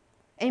me?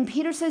 And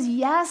Peter says,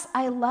 yes,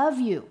 I love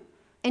you.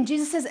 And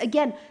Jesus says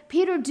again,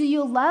 Peter, do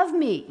you love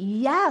me?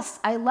 Yes,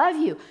 I love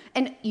you.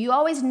 And you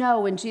always know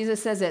when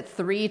Jesus says it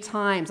 3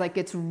 times, like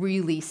it's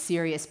really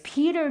serious.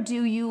 Peter,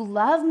 do you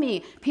love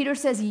me? Peter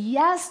says,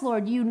 yes,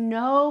 Lord, you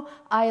know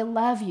I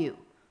love you.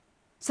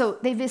 So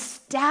they've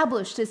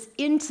established this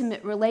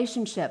intimate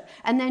relationship.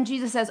 And then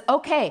Jesus says,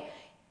 okay,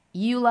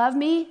 you love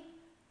me?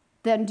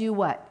 Then do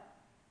what?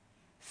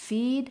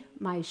 Feed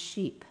my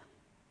sheep.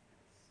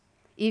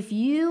 If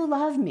you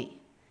love me,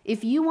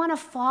 if you want to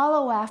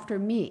follow after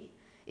me,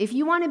 if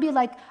you want to be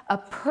like a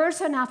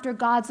person after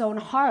God's own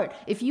heart,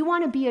 if you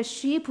want to be a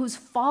sheep who's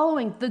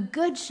following the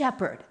good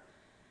shepherd,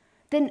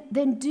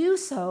 then do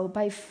so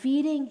by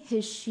feeding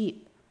his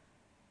sheep.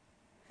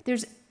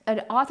 There's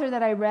an author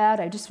that I read,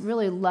 I just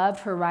really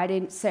loved her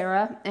writing,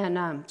 Sarah,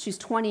 and she's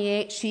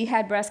 28. She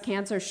had breast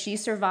cancer. She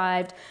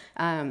survived.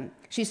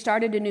 She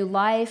started a new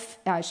life.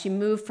 She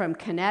moved from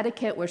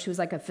Connecticut, where she was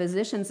like a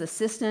physician's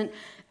assistant,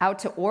 out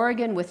to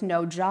Oregon with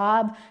no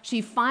job.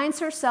 She finds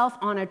herself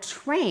on a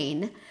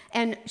train,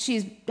 and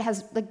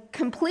has like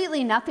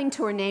completely nothing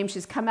to her name.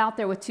 She's come out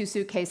there with 2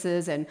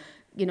 suitcases and,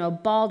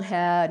 bald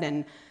head,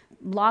 and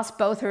lost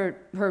both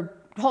her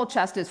whole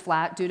chest is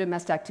flat due to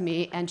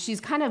mastectomy, and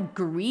she's kind of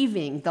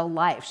grieving the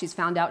life. She's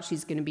found out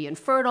she's going to be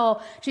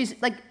infertile. She's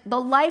like, the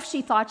life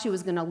she thought she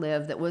was going to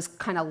live that was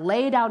kind of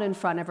laid out in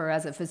front of her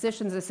as a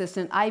physician's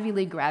assistant, Ivy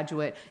League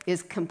graduate,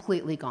 is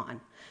completely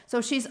gone.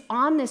 So she's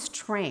on this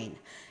train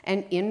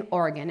and in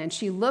Oregon, and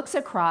she looks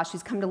across.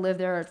 She's come to live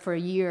there for a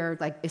year,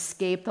 like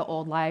escape the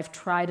old life,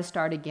 try to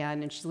start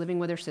again, and she's living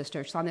with her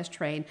sister. She's on this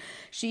train.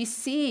 She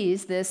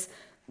sees this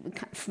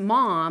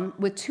mom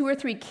with 2 or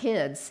 3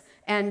 kids,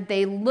 and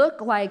they look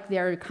like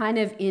they're kind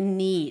of in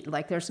need,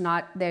 like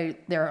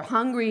they're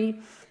hungry.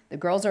 The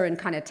girls are in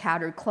kind of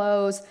tattered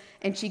clothes,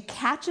 and she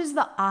catches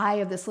the eye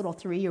of this little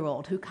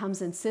 3-year-old who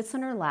comes and sits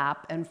in her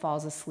lap and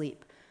falls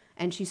asleep.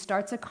 And she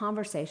starts a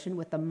conversation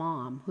with the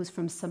mom, who's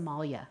from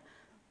Somalia.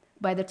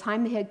 By the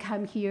time they had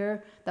come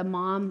here,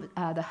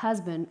 the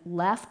husband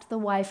left the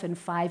wife and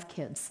 5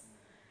 kids.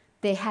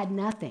 They had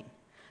nothing.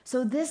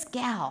 So this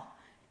gal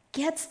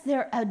gets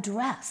their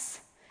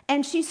address,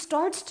 and she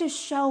starts to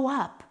show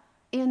up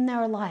in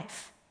their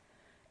life.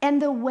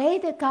 And the way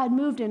that God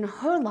moved in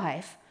her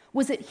life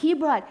was that he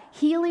brought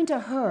healing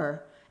to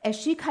her as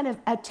she kind of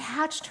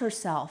attached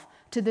herself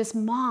to this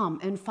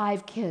mom and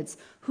 5 kids,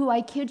 who,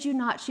 I kid you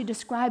not, she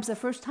describes the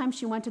first time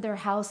she went to their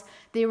house,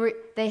 they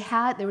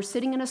were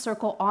sitting in a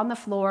circle on the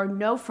floor,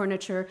 no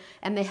furniture,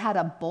 and they had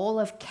a bowl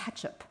of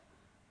ketchup,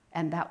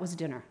 and that was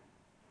dinner.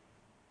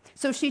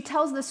 So she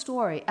tells the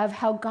story of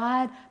how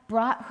God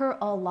brought her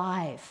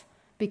alive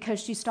because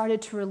she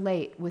started to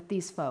relate with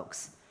these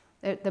folks.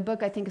 The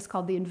book, I think, is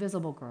called The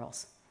Invisible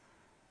Girls.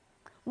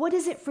 What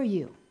is it for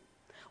you?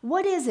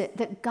 What is it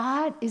that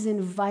God is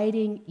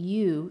inviting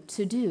you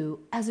to do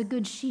as a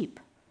good sheep,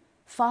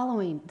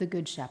 following the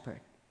Good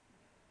Shepherd?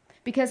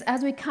 Because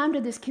as we come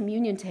to this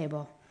communion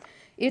table,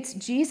 it's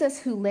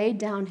Jesus who laid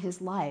down his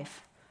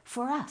life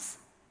for us.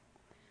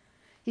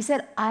 He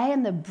said, I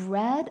am the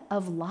bread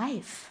of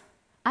life.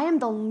 I am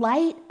the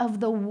light of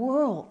the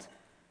world.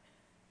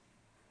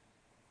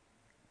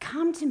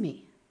 Come to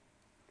me,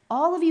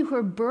 all of you who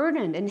are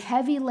burdened and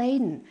heavy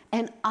laden,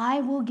 and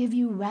I will give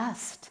you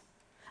rest.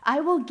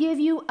 I will give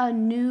you a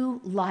new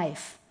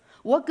life.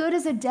 What good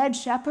is a dead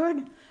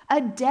shepherd?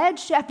 A dead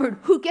shepherd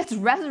who gets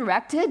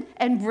resurrected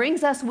and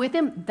brings us with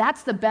him,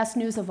 that's the best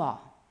news of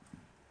all.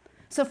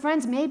 So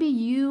friends, maybe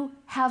you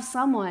have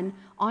someone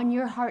on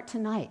your heart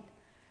tonight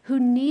who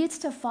needs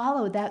to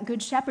follow that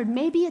good shepherd.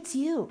 Maybe it's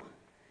you.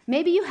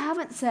 Maybe you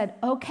haven't said,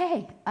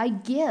 okay, I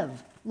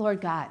give, Lord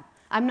God.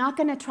 I'm not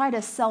going to try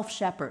to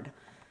self-shepherd.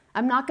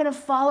 I'm not going to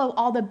follow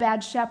all the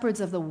bad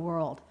shepherds of the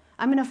world.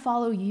 I'm going to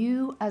follow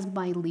you as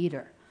my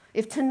leader.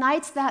 If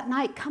tonight's that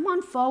night, come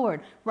on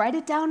forward. Write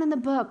it down in the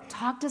book.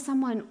 Talk to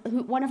someone,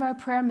 one of our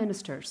prayer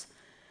ministers.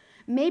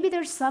 Maybe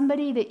there's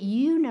somebody that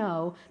you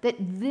know that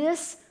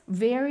this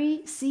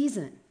very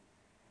season,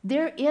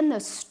 they're in the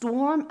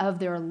storm of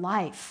their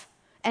life,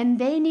 and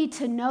they need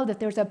to know that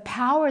there's a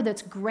power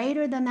that's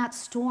greater than that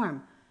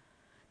storm.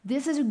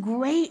 This is a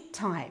great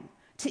time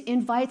to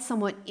invite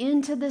someone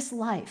into this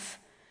life.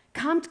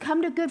 Come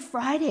to Good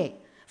Friday.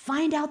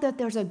 Find out that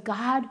there's a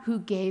God who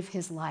gave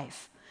his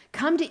life.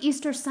 Come to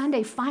Easter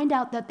Sunday. Find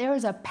out that there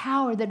is a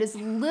power that is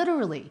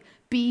literally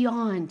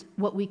beyond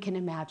what we can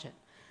imagine.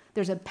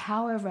 There's a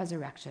power of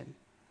resurrection.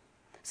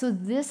 So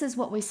this is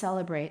what we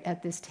celebrate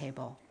at this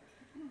table.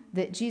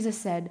 That Jesus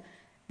said,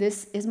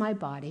 this is my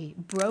body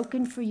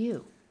broken for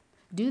you.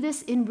 Do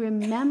this in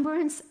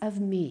remembrance of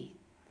me.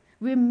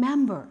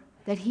 Remember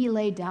that he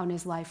laid down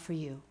his life for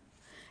you.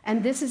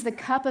 And this is the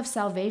cup of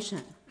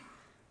salvation,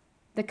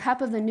 the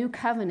cup of the new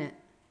covenant,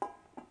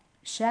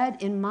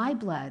 shed in my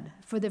blood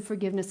for the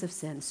forgiveness of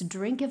sins.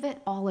 Drink of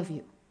it, all of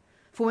you.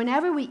 For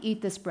whenever we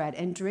eat this bread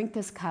and drink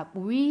this cup,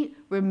 we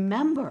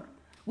remember,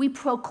 we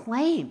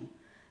proclaim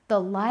the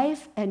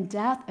life and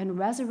death and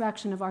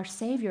resurrection of our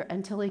Savior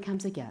until he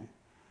comes again.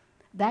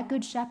 That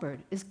good shepherd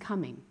is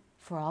coming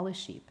for all his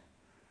sheep.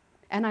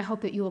 And I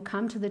hope that you will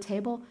come to the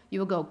table. You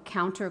will go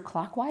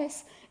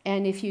counterclockwise.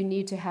 And if you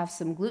need to have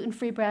some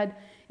gluten-free bread,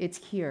 it's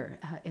here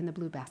in the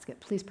blue basket.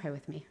 Please pray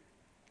with me.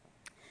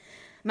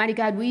 Mighty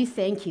God, we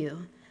thank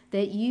you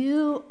that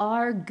you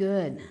are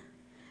good,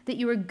 that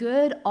you are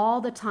good all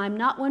the time,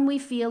 not when we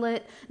feel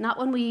it, not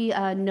when we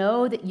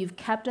know that you've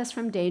kept us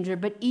from danger,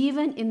 but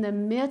even in the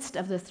midst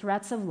of the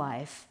threats of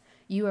life,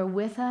 you are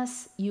with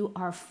us, you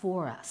are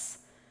for us.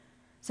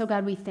 So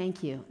God, we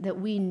thank you that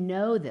we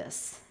know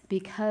this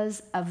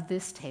because of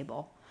this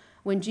table.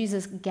 When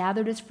Jesus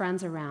gathered his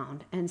friends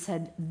around and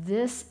said,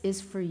 this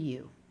is for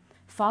you.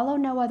 Follow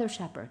no other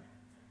shepherd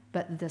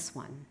but this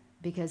one,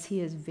 because he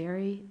is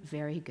very,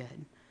 very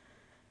good.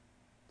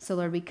 So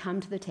Lord, we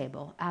come to the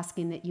table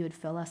asking that you would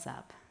fill us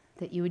up,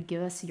 that you would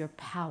give us your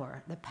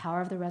power, the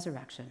power of the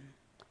resurrection.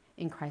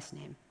 In Christ's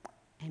name,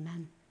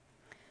 amen.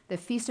 The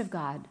feast of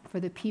God for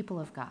the people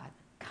of God.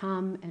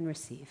 Come and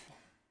receive.